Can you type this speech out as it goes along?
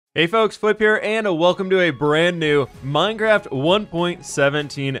Hey folks, fWhip here, and welcome to a brand new Minecraft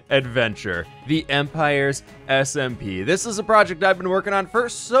 1.17 adventure, the Empires SMP. This is a project I've been working on for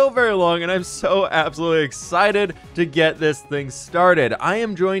so very long, and I'm so absolutely excited to get this thing started. I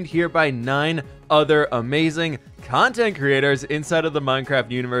am joined here by 9 other amazing content creators inside of the Minecraft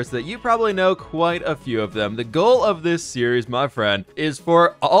universe that you probably know quite a few of them. The goal of this series, my friend, is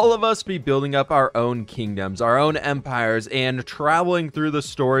for all of us to be building up our own kingdoms, our own empires, and traveling through the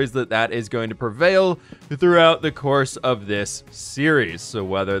stories that is going to prevail throughout the course of this series. So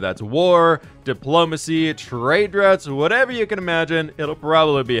whether that's war, diplomacy, trade routes, whatever you can imagine, it'll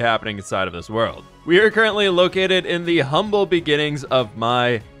probably be happening inside of this world. We are currently located in the humble beginnings of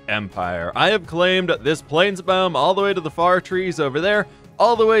my empire. I have claimed this plains biome all the way to the far trees over there,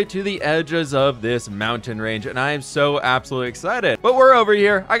 all the way to the edges of this mountain range, and I am so absolutely excited. But we're over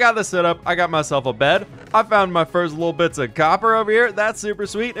here. I got this set up. I got myself a bed. I found my first little bits of copper over here. That's super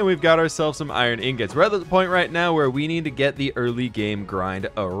sweet, and we've got ourselves some iron ingots. We're at the point right now where we need to get the early game grind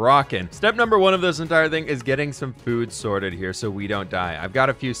a-rockin'. Step number 1 of this entire thing is getting some food sorted here so we don't die. I've got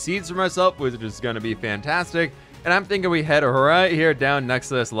a few seeds for myself, which is going to be fantastic. And I'm thinking we head right here down next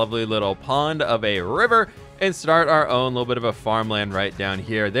to this lovely little pond of a river and start our own little bit of a farmland right down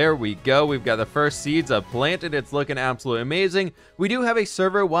here. There we go. We've got the first seeds up planted. It's looking absolutely amazing. We do have a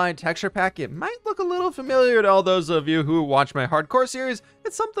server-wide texture pack. It might look a little familiar to all those of you who watch my hardcore series.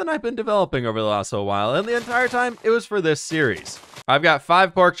 It's something I've been developing over the last little while, and the entire time it was for this series. I've got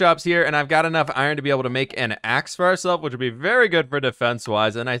 5 pork chops here, and I've got enough iron to be able to make an axe for ourselves, which would be very good for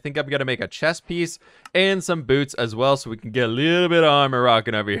defense-wise, and I think I'm going to make a chest piece and some boots as well, so we can get a little bit of armor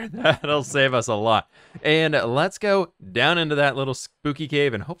rocking over here. That'll save us a lot. And let's go down into that little spooky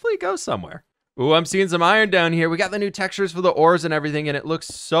cave and hopefully go somewhere. Ooh, I'm seeing some iron down here. We got the new textures for the ores and everything, and it looks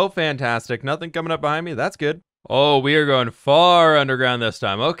so fantastic. Nothing coming up behind me. That's good. Oh, we are going far underground this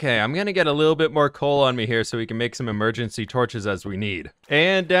time. Okay, I'm going to get a little bit more coal on me here so we can make some emergency torches as we need.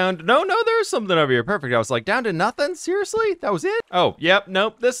 And down to, no, there's something over here. Perfect. I was like, down to nothing? Seriously? That was it? Oh, yep,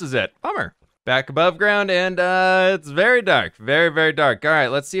 nope, this is it. Bummer. Back above ground, and it's very dark. Very, very dark. All right,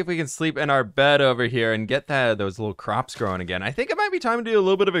 let's see if we can sleep in our bed over here and get those little crops growing again. I think it might be time to do a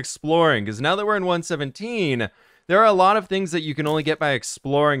little bit of exploring, because now that we're in 1.17, there are a lot of things that you can only get by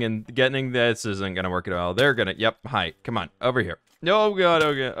exploring, and getting this isn't going to work at all. They're going to, yep, hi, come on, over here. Oh, God,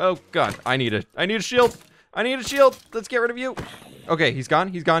 okay. Oh, God, I need a shield. I need a shield. Let's get rid of you. Okay, he's gone.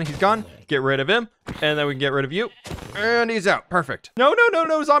 Get rid of him, and then we can get rid of you. And he's out. Perfect. No.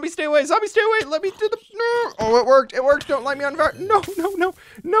 Zombie, stay away. Zombie, stay away. Let me do the... No. Oh, it worked. Don't light me on fire. No. Run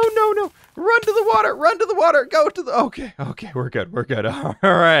to the water. Go to the... Okay, we're good. All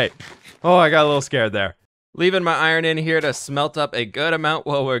right. Oh, I got a little scared there. Leaving my iron in here to smelt up a good amount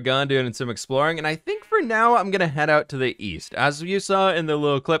while we're gone doing some exploring. And I think for now, I'm going to head out to the east. As you saw in the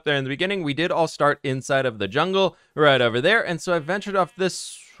little clip there in the beginning, we did all start inside of the jungle right over there. And so I ventured off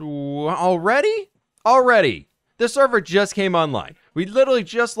this already. The server just came online. We literally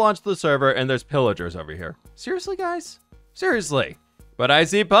just launched the server and there's pillagers over here. Seriously, guys? Seriously. But I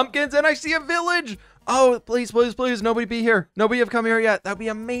see pumpkins and I see a village. Oh, please. Nobody be here. Nobody have come here yet. That'd be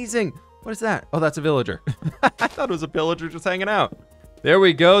amazing. What is that? Oh, that's a villager. I thought it was a pillager just hanging out. There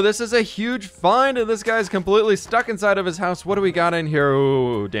we go. This is a huge find, and this guy's completely stuck inside of his house. What do we got in here?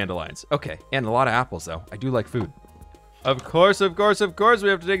 Ooh, dandelions. Okay, and a lot of apples, though. I do like food. Of course. We have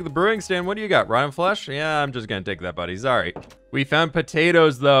to take the brewing stand. What do you got? Rotten flesh? Yeah, I'm just gonna take that, buddy. Sorry. We found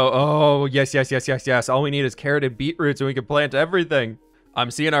potatoes, though. Oh, yes. All we need is carrot and beetroots, and we can plant everything. I'm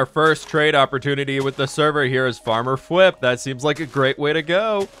seeing our first trade opportunity with the server here is Farmer fWhip. That seems like a great way to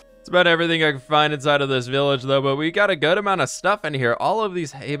go. It's about everything I can find inside of this village, though, but we got a good amount of stuff in here. All of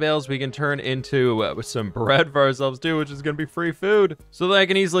these hay bales we can turn into some bread for ourselves, too, which is going to be free food. So that I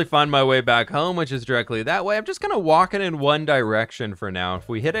can easily find my way back home, which is directly that way. I'm just going to walk it in one direction for now. If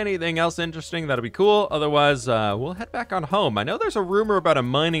we hit anything else interesting, that'll be cool. Otherwise, we'll head back on home. I know there's a rumor about a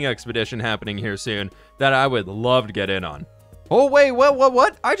mining expedition happening here soon that I would love to get in on. Oh, wait,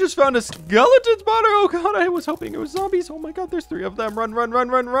 what? I just found a skeleton spawner. Oh, God, I was hoping it was zombies. Oh, my God, there's 3 of them. Run.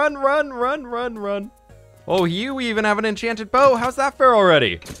 Oh, you even have an enchanted bow. How's that fare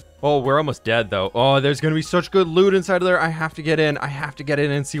already? Oh, we're almost dead, though. Oh, there's going to be such good loot inside of there. I have to get in.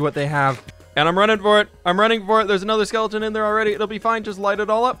 And see what they have. And I'm running for it. There's another skeleton in there already. It'll be fine. Just light it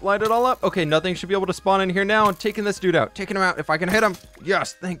all up. Okay, nothing should be able to spawn in here now. I'm taking this dude out. Taking him out if I can hit him.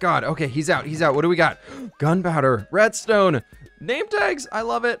 Yes, thank God. Okay, he's out. What do we got? Gunpowder, redstone, name tags. I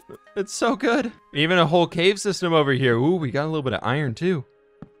love it. It's so good. Even a whole cave system over here. Ooh, we got a little bit of iron too.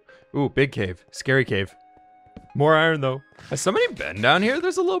 Ooh, big cave. Scary cave. More iron though. Has somebody been down here?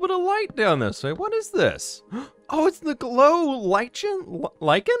 There's a little bit of light down this way. What is this? Oh, it's the glow lichen?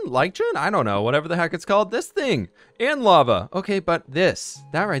 Lichen? I don't know, whatever the heck it's called. This thing. And lava. Okay, but that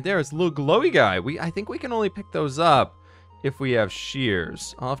right there is a little glowy guy. I think we can only pick those up if we have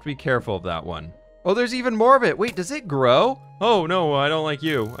shears. I'll have to be careful of that one. Oh, there's even more of it. Wait, does it grow? Oh, no, I don't like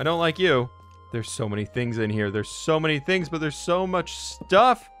you. I don't like you. There's so many things in here. There's so many things, but there's so much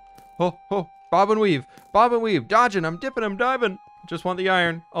stuff. Oh, bob and weave, dodging, I'm dipping, I'm diving. Just want the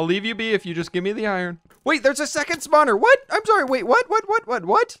iron. I'll leave you be if you just give me the iron. Wait, there's a second spawner. What? I'm sorry, wait, what?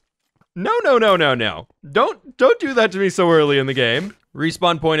 No. Don't do that to me so early in the game.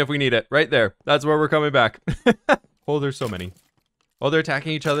 Respawn point if we need it. Right there. That's where we're coming back. Oh, there's so many. Oh, they're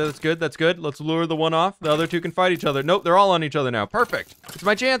attacking each other. That's good. Let's lure the one off. The other two can fight each other. Nope, they're all on each other now. Perfect. It's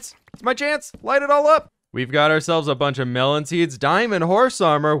my chance. Light it all up. We've got ourselves a bunch of melon seeds, diamond horse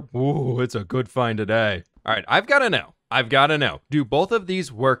armor. Ooh, it's a good find today. All right, I've got to know. Do both of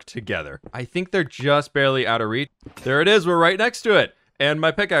these work together? I think they're just barely out of reach. There it is. We're right next to it. And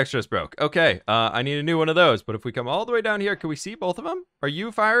my pickaxe just broke. Okay, I need a new one of those. But if we come all the way down here, can we see both of them? Are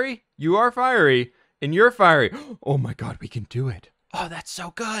you fiery? You are fiery. And you're fiery. Oh my God, we can do it. Oh, that's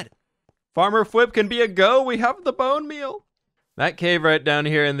so good. Farmer fWhip can be a go. We have the bone meal. That cave right down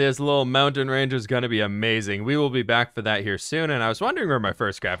here in this little mountain range is going to be amazing. We will be back for that here soon. And I was wondering where my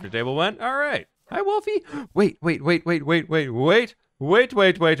first crafter table went. All right. Hi, Wolfie. Wait. Be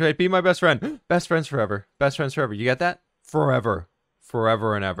my best friend. Best friends forever. You get that? Forever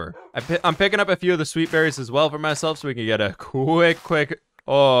and ever. I'm picking up a few of the sweet berries as well for myself so we can get a quick.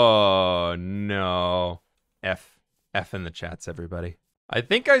 Oh, no. F in the chats, everybody. I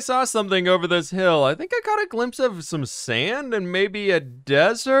think I saw something over this hill. I think I caught a glimpse of some sand and maybe a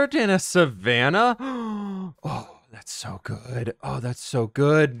desert and a savanna. Oh, that's so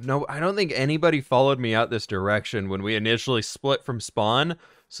good. No, I don't think anybody followed me out this direction when we initially split from spawn.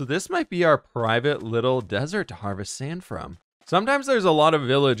 So this might be our private little desert to harvest sand from. Sometimes there's a lot of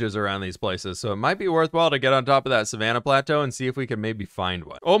villages around these places, so it might be worthwhile to get on top of that savanna plateau and see if we can maybe find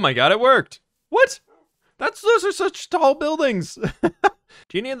one. Oh my God, it worked. What? Those are such tall buildings.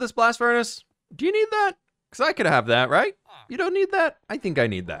 Do you need this blast furnace? Do you need that? Because I could have that, right? You don't need that? I think I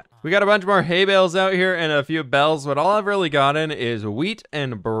need that. We got a bunch more hay bales out here and a few bells, but all I've really gotten is wheat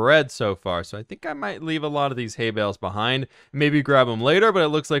and bread so far. So I think I might leave a lot of these hay bales behind, maybe grab them later, but it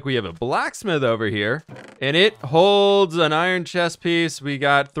looks like we have a blacksmith over here. And it holds an iron chest piece. We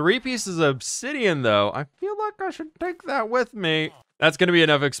got 3 pieces of obsidian though. I feel like I should take that with me. That's going to be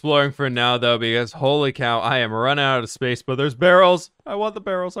enough exploring for now, though, because holy cow, I am running out of space, but there's barrels. I want the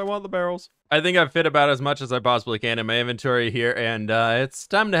barrels. I think I've fit about as much as I possibly can in my inventory here, and it's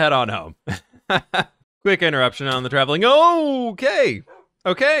time to head on home. Quick interruption on the traveling. Okay.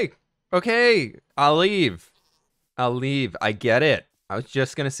 I'll leave. I get it. I was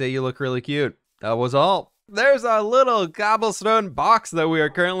just going to say you look really cute. That was all. There's a little cobblestone box that we are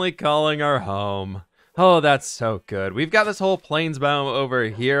currently calling our home. Oh, that's so good. We've got this whole plains biome over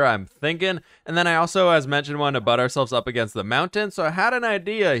here, I'm thinking. And then I also, as mentioned, wanted to butt ourselves up against the mountain. So I had an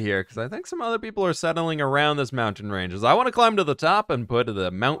idea here, because I think some other people are settling around this mountain ranges. I want to climb to the top and put the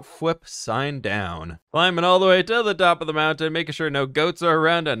Mount fWhip sign down. Climbing all the way to the top of the mountain, making sure no goats are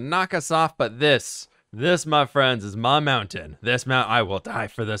around to knock us off. But this, my friends, is my mountain. I will die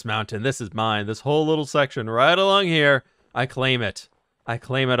for this mountain. This is mine. This whole little section right along here, I claim it. I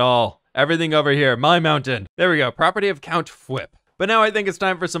claim it all. Everything over here, my mountain. There we go, property of Count fWhip. But now I think it's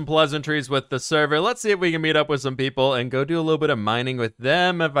time for some pleasantries with the server. Let's see if we can meet up with some people and go do a little bit of mining with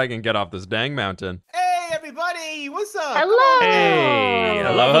them if I can get off this dang mountain. Hey, everybody, what's up? Hello. Hey,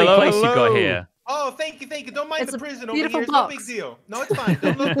 a lovely place you got here. Oh, thank you. Don't mind the prison over here. Beautiful It's no box. big deal. No, it's fine.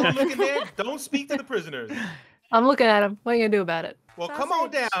 Don't look in there. Don't speak to the prisoners. I'm looking at him. What are you gonna do about it? Well, come on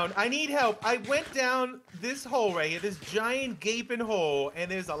down. I need help. I went down this hole right here, this giant gaping hole,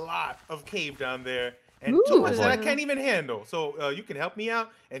 and there's a lot of cave down there. And too much that I can't even handle. So you can help me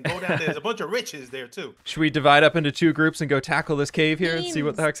out and go down there. There's a bunch of riches there, too. Should we divide up into 2 groups and go tackle this cave here and see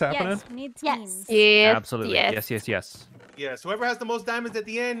what the heck's happening? Yes, we need teams. Yeah. Absolutely. Yes. Yes. Yes, whoever has the most diamonds at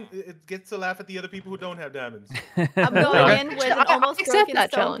the end, it gets to laugh at the other people who don't have diamonds. I'm going in with an almost accept broken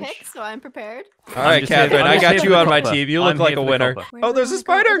that stone challenge. pick, so I'm prepared. All right, Catherine, I got you on my team. You look I'm like here a for the winner. copper. Oh, there's a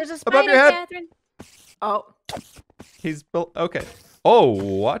spider There's a above your spider, head. Catherine. Oh. He's built. Okay. Oh,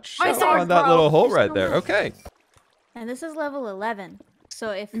 watch My out sword on that broke. little hole There's right no there. way. Okay. And this is level 11. So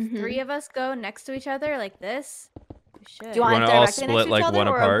if 3 of us go next to each other like this, we should. Do you want wanna it all directly next split to like each other one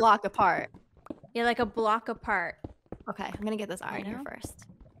or apart? a block apart? Yeah, like a block apart. Okay, I'm gonna get this iron here know? first.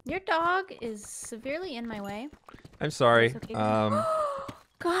 Your dog is severely in my way. I'm sorry. That's okay. Did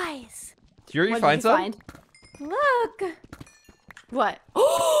Guys, you What find did you some? find? look. What?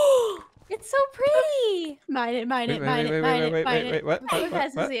 It's so pretty. Mine it, mine it, Wait, mine wait, it, wait, mine wait, it, wait, mine wait, it. what? Fwhip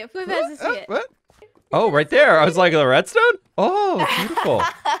has to see it. Fwhip has to see it. What? Oh, right there. I was like, the redstone? Oh, beautiful.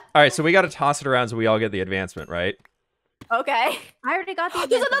 All right, so we got to toss it around so we all get the advancement, right? Okay. I already got the.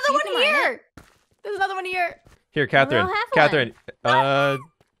 There's advancement. another You one can mine it. here. There's another one here. Here, Catherine. have Catherine.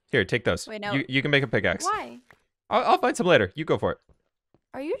 Here, take those. Wait, no. You can make a pickaxe. Why? I'll find some later. You go for it.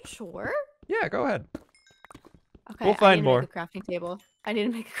 Are you sure? Yeah, go ahead. Okay. We'll find I need more. to make a crafting table. I need to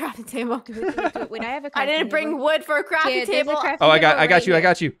make a crafting table. Do it. Wait, I have a. I didn't bring wood for a crafting Yeah, there's a table. crafting Oh, I table got right you. I here.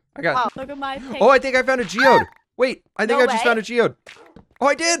 got you. I got. Oh, look at my pink. Oh, I think I found a geode. Wait, I think No I just way. found a geode. Oh,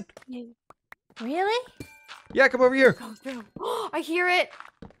 I did. Really? Yeah, come over here. Go through. I hear it.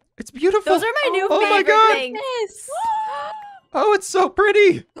 It's beautiful. Those are my new Oh my favorite God. things. Yes. Oh, it's so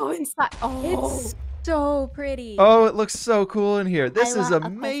pretty. Go inside. Oh. It's so pretty. Oh, it looks so cool in here. This is want a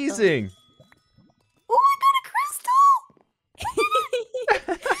crystal. amazing. Oh, I got a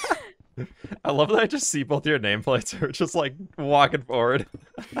crystal. I love that I just see both your nameplates. We're just like walking forward.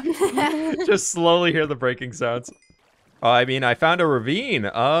 Just slowly hear the breaking sounds. Oh, I mean, I found a ravine.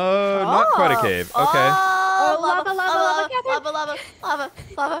 Oh, not quite a cave. Okay. Oh, lava, lava, lava, Catherine.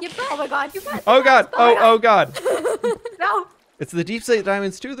 lava. You Oh my God. You got Oh God. Oh God. No. It's the deep slate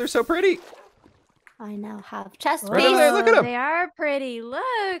diamonds too. They're so pretty. I now have chest Right over there, look at 'em. They are pretty. Look.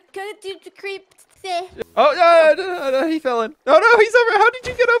 Creep. Oh, no, he fell in. Oh no, he's over. How did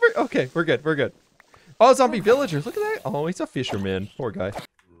you get over? Okay, we're good. We're good. Oh, zombie villager. Look at that. Oh, he's a fisherman. Poor guy.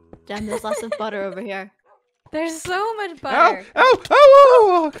 Jen, there's lots of butter over here. There's so much Ow! butter. Ow!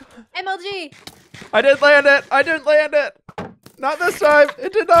 Oh! MLG. I didn't land it. I didn't land it. Not this time.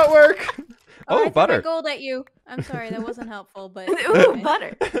 It did not work. I Oh, threw my butter. gold at you. I'm sorry, that wasn't helpful, but Ooh, anyway.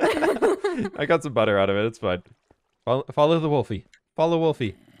 butter. I got some butter out of it. It's fine. Follow the Wolfie. Follow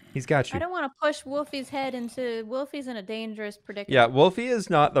Wolfie. He's got I you. don't want to push Wolfie's head into. Wolfie's in a dangerous predicament. Yeah, Wolfie is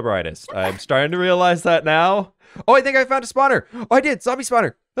not the brightest. I'm starting to realize that now. Oh, I think I found a spawner. Oh, I did. Zombie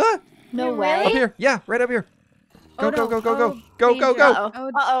spawner. Ah, No You way. really? up here. Yeah, right up here. Go, Oh, go, no. go, go, go. Oh, Go, go, danger. go. Uh-oh.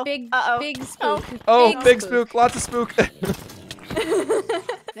 Oh, Uh-oh. big, Uh-oh. big spook. Oh, big spook. Lots of spook.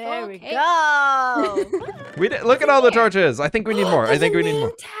 There we Okay. go. We did, look at all the torches. I think we need more. I think we need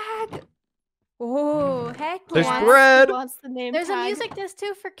more. Tag. Oh, heck There's yeah. bread. Wants the name There's a tag. music disc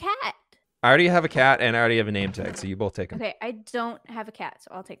too for cat. I already have a cat and I already have a name tag, so you both take them. Okay, I don't have a cat, so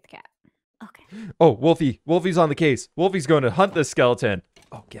I'll take the cat. Okay. Oh, Wolfie. Wolfie's on the case. Wolfie's going to hunt this skeleton.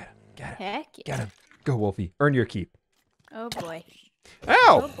 Oh, get him. Get him. Heck yeah. Get him. Go, Wolfie. Earn your keep. Oh boy.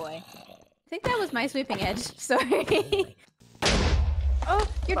 Ow! Oh boy. I think that was my sweeping edge. Sorry. Oh,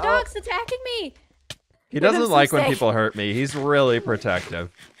 your dog's attacking me. He Give him doesn't some like when steak. people hurt me. He's really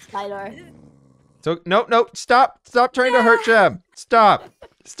protective. Tyler. So, no. Stop. Stop trying to hurt Gem. Stop.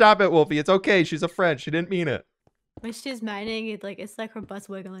 Stop it, Wolfie. It's okay. She's a friend. She didn't mean it. When she's mining, it's like her butt's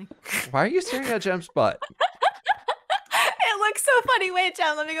wiggling. Why are you staring at Gem's butt? It looks so funny. Wait,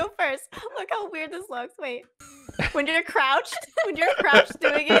 Jen, let me go first. Look how weird this looks. Wait. When you're crouched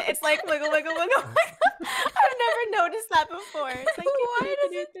doing it, it's like wiggle, wiggle, wiggle. I've never noticed that before. It's like, Why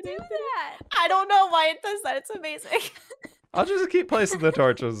does it do that? I don't know why it does that. It's amazing. I'll just keep placing the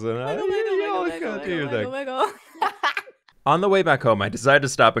torches and Wiggle, you all wiggle, go wiggle, do your wiggle, thing. wiggle, wiggle. On the way back home, I decided to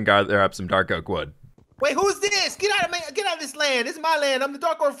stop and gather up some dark oak wood. Wait, who's this? Get out of this land. This is my land. I'm the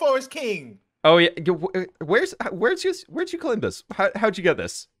Dark Oak Forest King. Oh yeah, where'd you claim this? How'd you get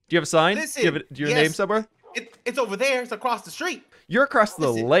this? Do you have a sign? Listen, Do you have your yes. name somewhere? It's over there. It's across the street. You're across the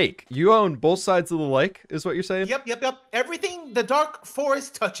Listen. lake. You own both sides of the lake, is what you're saying? Yep. Everything the Dark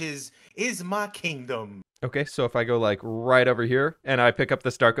Forest touches is my kingdom. Okay, so if I go like right over here and I pick up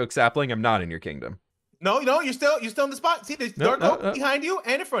this dark oak sapling, I'm not in your kingdom. No, you're still in the spot. See, there's No, Dark no, Oak no. behind you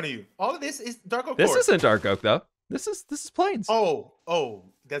and in front of you. All of this is Dark Oak This Forest. isn't dark oak though. This is plains.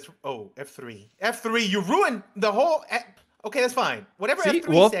 F3. F3, you ruined the whole. Okay, that's fine. Whatever See,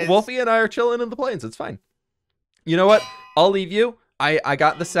 F3 says. Wolfie and I are chilling in the plains. It's fine. You know what? I'll leave you. I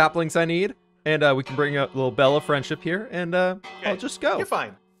got the saplings I need, and we can bring a little bell of friendship here, and I'll just go. You're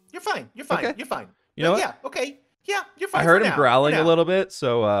fine. Okay. You're fine. You know what? Yeah. Okay. Yeah. You're fine. I heard for him now, growling for a now. little bit,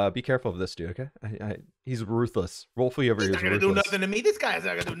 so be careful of this dude, okay? He's ruthless. Wolfie over He's here not is gonna do ruthless. nothing to me. This guy's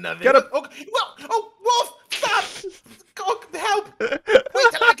not gonna do nothing. Get him. Okay. Well, oh, Wolf, stop! Go, help! Wait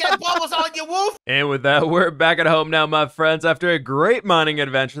till I get bubbles on you, Wolf. And with that, we're back at home now, my friends, after a great mining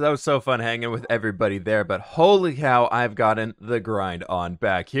adventure. That was so fun hanging with everybody there, but holy cow, I've gotten the grind on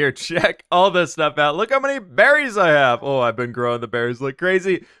back here. Check all this stuff out. Look how many berries I have. Oh, I've been growing the berries like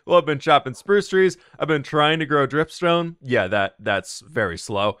crazy. Well, I've been chopping spruce trees. I've been trying to grow dripstone. Yeah, that's very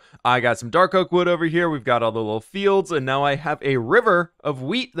slow. I got some dark oak wood over here. We've got all the little fields, and now I have a river of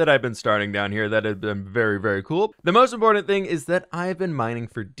wheat that I've been starting down here that has been very, very cool. The most important thing is that I've been mining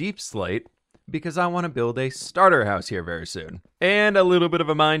for deep slate because I want to build a starter house here very soon. And a little bit of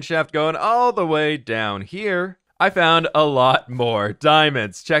a mine shaft going all the way down here. I found a lot more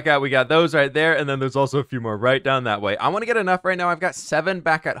diamonds. Check out, we got those right there, and then there's also a few more right down that way. I want to get enough right now. I've got 7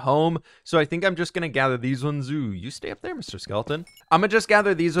 back at home, so I think I'm just going to gather these ones. Ooh, you stay up there, Mr. Skeleton. I'm going to just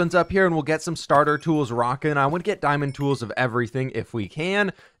gather these ones up here, and we'll get some starter tools rocking. I want to get diamond tools of everything if we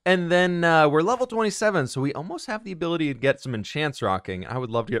can. And then we're level 27, so we almost have the ability to get some enchants rocking. I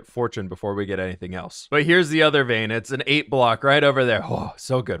would love to get fortune before we get anything else. But here's the other vein. It's an 8 block right over there. Oh,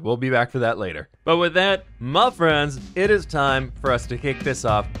 so good. We'll be back for that later. But with that, my friends, it is time for us to kick this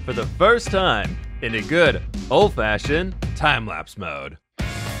off for the first time in a good old-fashioned time-lapse mode.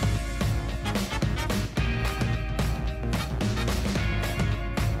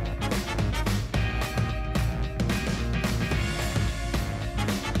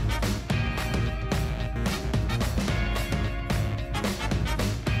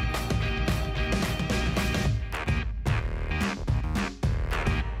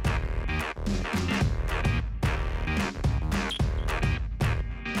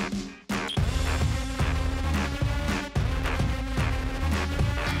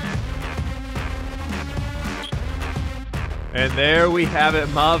 And there we have it,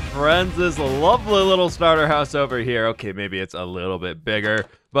 my friends, this lovely little starter house over here. Okay, maybe it's a little bit bigger,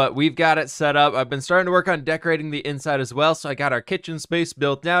 but we've got it set up. I've been starting to work on decorating the inside as well, so I got our kitchen space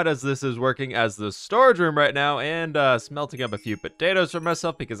built out as this is working as the storage room right now, and smelting up a few potatoes for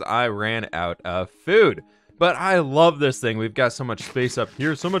myself because I ran out of food. But I love this thing. We've got so much space up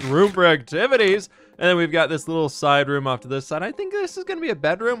here, so much room for activities, and then we've got this little side room off to this side. I think this is going to be a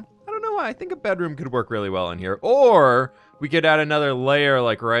bedroom. I don't know why. I think a bedroom could work really well in here, or we could add another layer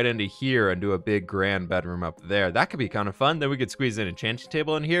like right into here and do a big grand bedroom up there. That could be kind of fun. Then we could squeeze an enchanting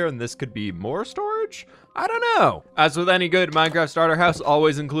table in here and this could be more storage? I don't know. As with any good Minecraft starter house,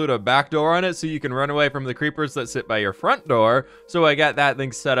 always include a back door on it so you can run away from the creepers that sit by your front door. So I got that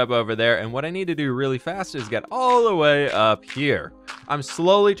thing set up over there, and what I need to do really fast is get all the way up here. I'm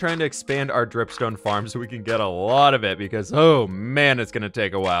slowly trying to expand our dripstone farm so we can get a lot of it because, oh man, it's gonna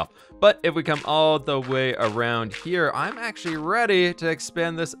take a while. But if we come all the way around here, I'm actually ready to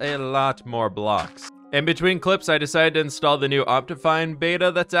expand this a lot more blocks. In between clips, I decided to install the new Optifine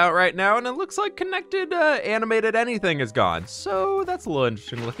beta that's out right now, and it looks like connected animated anything is gone. So that's a little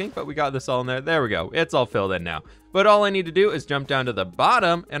interesting looking, but we got this all in there. There we go. It's all filled in now. But all I need to do is jump down to the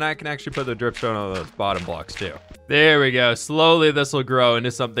bottom, and I can actually put the dripstone on those bottom blocks too. There we go. Slowly this will grow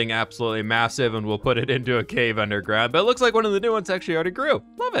into something absolutely massive, and we'll put it into a cave underground. But it looks like one of the new ones actually already grew.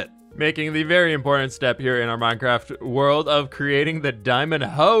 Love it. Making the very important step here in our Minecraft world of creating the diamond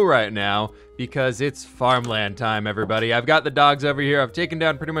hoe right now, because it's farmland time, everybody. I've got the dogs over here. I've taken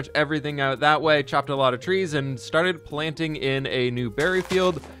down pretty much everything out that way, chopped a lot of trees, and started planting in a new berry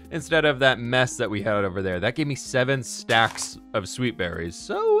field instead of that mess that we had over there. That gave me 7 stacks of sweet berries,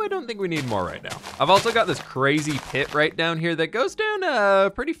 so I don't think we need more right now. I've also got this crazy pit right down here that goes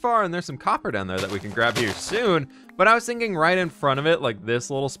down pretty far, and there's some copper down there that we can grab here soon. But I was thinking right in front of it, like this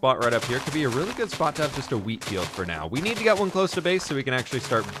little spot right up here, could be a really good spot to have just a wheat field for now. We need to get one close to base so we can actually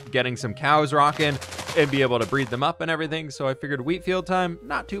start getting some cows rocking and be able to breed them up and everything. So I figured wheat field time,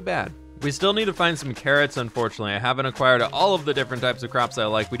 not too bad. We still need to find some carrots, unfortunately. I haven't acquired all of the different types of crops I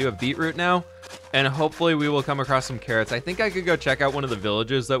like. We do have beetroot now, and hopefully we will come across some carrots. I think I could go check out one of the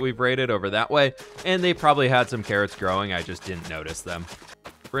villages that we've raided over that way, and they probably had some carrots growing. I just didn't notice them.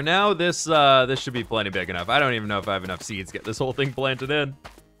 For now, this should be plenty big enough. I don't even know if I have enough seeds to get this whole thing planted in.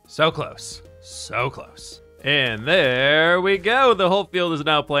 So close, so close. And there we go. The whole field is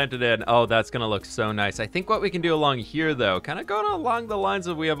now planted in. Oh, that's gonna look so nice. I think what we can do along here though, kind of going along the lines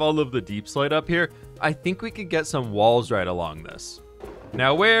of we have all of the deep slate up here, I think we could get some walls right along this.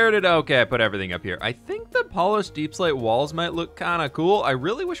 Now okay, I put everything up here. I think the polished deep slate walls might look kind of cool. I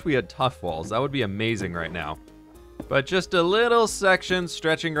really wish we had tough walls. That would be amazing right now. But just a little section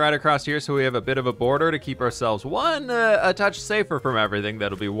stretching right across here so we have a bit of a border to keep ourselves, a touch safer from everything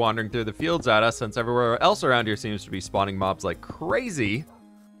that'll be wandering through the fields at us, since everywhere else around here seems to be spawning mobs like crazy.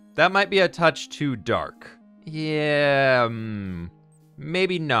 That might be a touch too dark. Yeah,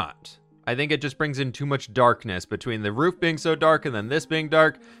 maybe not. I think it just brings in too much darkness between the roof being so dark and then this being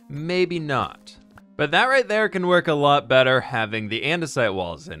dark. Maybe not. But that right there can work a lot better having the andesite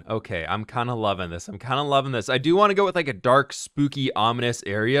walls in. Okay, I'm kind of loving this. I do want to go with like a dark, spooky, ominous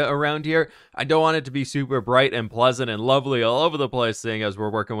area around here. I don't want it to be super bright and pleasant and lovely all over the place, seeing as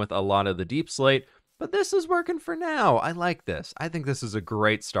we're working with a lot of the deep slate. But this is working for now. I like this. I think this is a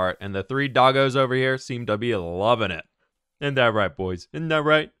great start. And the 3 doggos over here seem to be loving it. Isn't that right, boys? Isn't that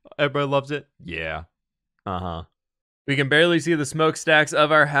right? Everybody loves it? Yeah. Uh-huh. We can barely see the smokestacks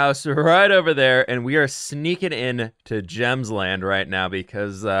of our house right over there, and we are sneaking in to Gems Land right now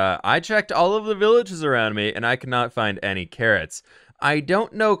because I checked all of the villages around me, and I could not find any carrots. I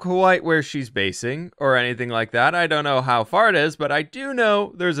don't know quite where she's basing or anything like that. I don't know how far it is, but I do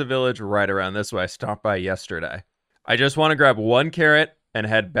know there's a village right around this way. I stopped by yesterday. I just want to grab 1 carrot and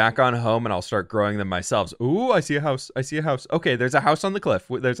head back on home, and I'll start growing them myself. Ooh, I see a house. I see a house. Okay, there's a house on the cliff.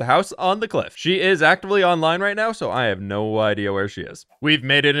 There's a house on the cliff. She is actively online right now, so I have no idea where she is. We've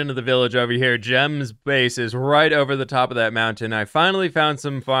made it into the village over here. Gem's base is right over the top of that mountain. I finally found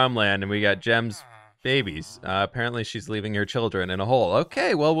some farmland, and we got Gem's babies. Apparently she's leaving her children in a hole.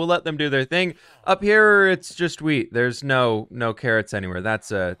 Okay, well, we'll let them do their thing. Up here, it's just wheat. There's no carrots anywhere.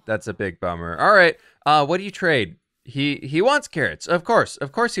 That's a big bummer. All right, what do you trade? He wants carrots. Of course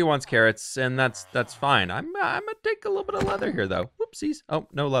he wants carrots, and that's fine. I'm gonna take a little bit of leather here though. Whoopsies. Oh,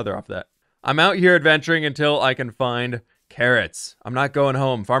 no leather off that. I'm out here adventuring until I can find carrots. I'm not going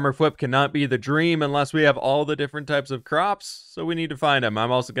home. Farmer fWhip cannot be the dream unless we have all the different types of crops, so we need to find them.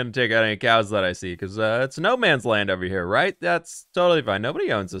 I'm also gonna take out any cows that I see, because it's no man's land over here, right? That's totally fine.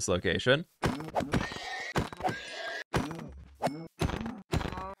 Nobody owns this location.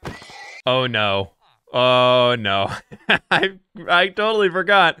 Oh no. Oh no, I totally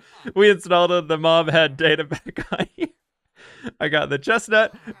forgot. We installed the mob head data back on here. I got the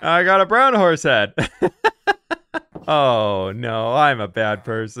chestnut, I got a brown horse head. Oh no, I'm a bad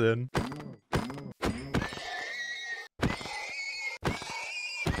person.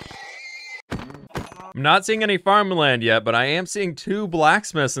 I'm not seeing any farmland yet, but I am seeing 2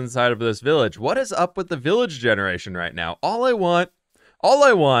 blacksmiths inside of this village. What is up with the village generation right now? All I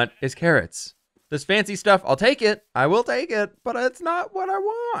want is carrots. This fancy stuff, I'll take it. I will take it, but it's not what I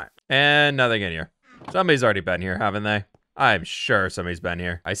want. And nothing in here. Somebody's already been here, haven't they? I'm sure somebody's been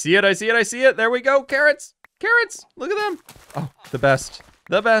here. I see it, I see it, I see it. There we go, carrots. Carrots, look at them. Oh, the best,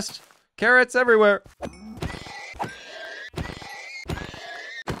 the best. Carrots everywhere.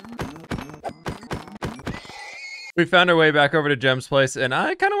 We found our way back over to Gem's place, and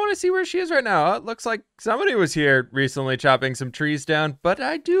I kind of want to see where she is right now. It looks like somebody was here recently chopping some trees down, but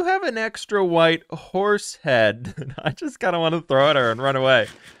I do have an extra white horse head. I just kind of want to throw at her and run away.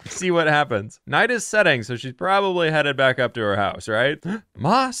 See what happens. Night is setting, so she's probably headed back up to her house, right?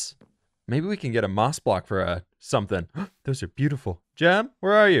 Moss! Maybe we can get a moss block for something. Those are beautiful. Gem,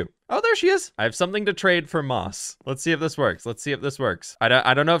 where are you? Oh, there she is. I have something to trade for moss. Let's see if this works. Let's see if this works.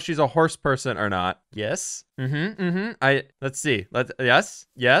 I don't know if she's a horse person or not. Yes. Let's see.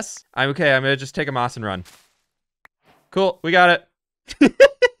 Yes. I'm okay. I'm gonna just take a moss and run. Cool. We got it.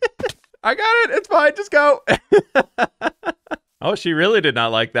 I got it. It's fine. Just go. Oh, she really did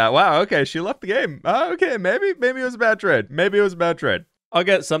not like that. Wow. Okay. She left the game. Okay. Maybe it was a bad trade. Maybe it was a bad trade. I'll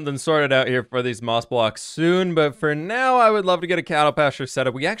get something sorted out here for these moss blocks soon, but for now, I would love to get a cattle pasture set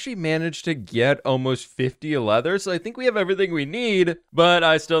up. We actually managed to get almost 50 leather, so I think we have everything we need, but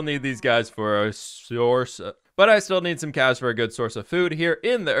I still need these guys for a source. But I still need some cows for a good source of food here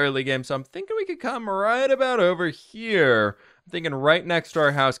in the early game, so I'm thinking we could come right about over here. I'm thinking right next to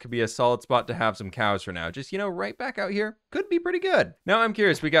our house could be a solid spot to have some cows for now. Just, right back out here could be pretty good. Now I'm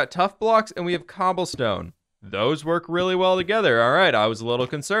curious, we got tough blocks and we have cobblestone. Those work really well together. All right, I was a little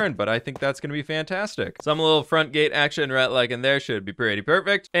concerned, but I think that's going to be fantastic. Some little front gate action right like in there should be pretty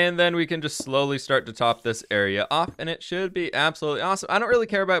perfect. And then we can just slowly start to top this area off, and it should be absolutely awesome. I don't really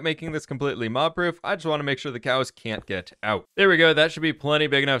care about making this completely mob-proof. I just want to make sure the cows can't get out. There we go. That should be plenty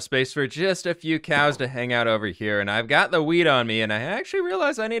big enough space for just a few cows to hang out over here. And I've got the wheat on me, and I actually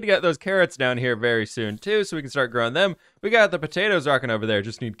realized I need to get those carrots down here very soon too, so we can start growing them. We got the potatoes rocking over there,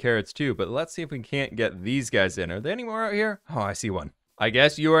 just need carrots too, but let's see if we can't get these guys in. Are there any more out here? Oh, I see one. I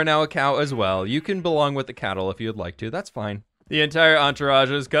guess you are now a cow as well. You can belong with the cattle if you'd like to, that's fine. The entire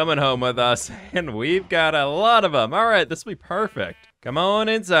entourage is coming home with us, and we've got a lot of them. All right, this will be perfect. Come on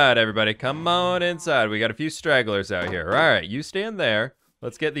inside, everybody, come on inside. We got a few stragglers out here. All right, you stand there.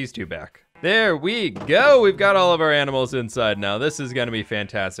 Let's get these two back. There we go. We've got all of our animals inside now. This is going to be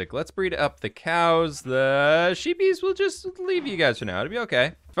fantastic. Let's breed up the cows. The sheepies will just leave you guys for now. It'll be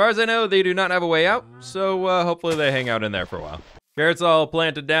okay. As far as I know, they do not have a way out, so hopefully they hang out in there for a while. Carrots all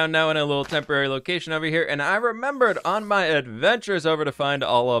planted down now in a little temporary location over here, and I remembered on my adventures over to find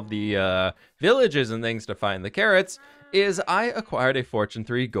all of the villages and things to find the carrots, is I acquired a Fortune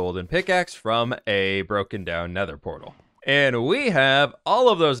 3 golden pickaxe from a broken down nether portal. And we have all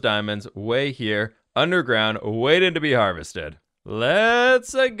of those diamonds way here, underground, waiting to be harvested.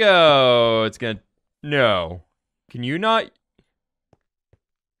 Let's go. It's gonna... No. Can you not...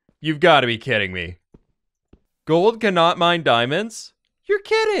 You've got to be kidding me. Gold cannot mine diamonds? You're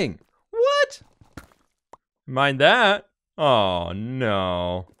kidding. What? Mind that? Oh,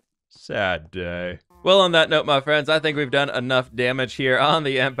 no. Sad day. Well, on that note, my friends, I think we've done enough damage here on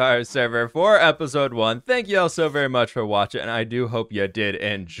the Empires server for episode 1. Thank you all so very much for watching, and I do hope you did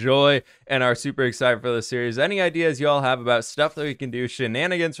enjoy and are super excited for the series. Any ideas you all have about stuff that we can do,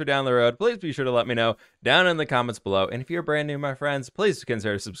 shenanigans for down the road, please be sure to let me know down in the comments below. And if you're brand new, my friends, please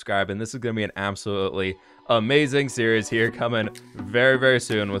consider subscribing. This is going to be an absolutely amazing series here coming very, very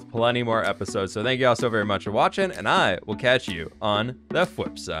soon with plenty more episodes. So thank you all so very much for watching, and I will catch you on the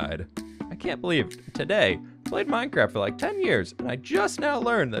flip side. I can't believe today I played Minecraft for like 10 years and I just now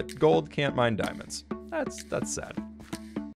learned that gold can't mine diamonds. That's sad.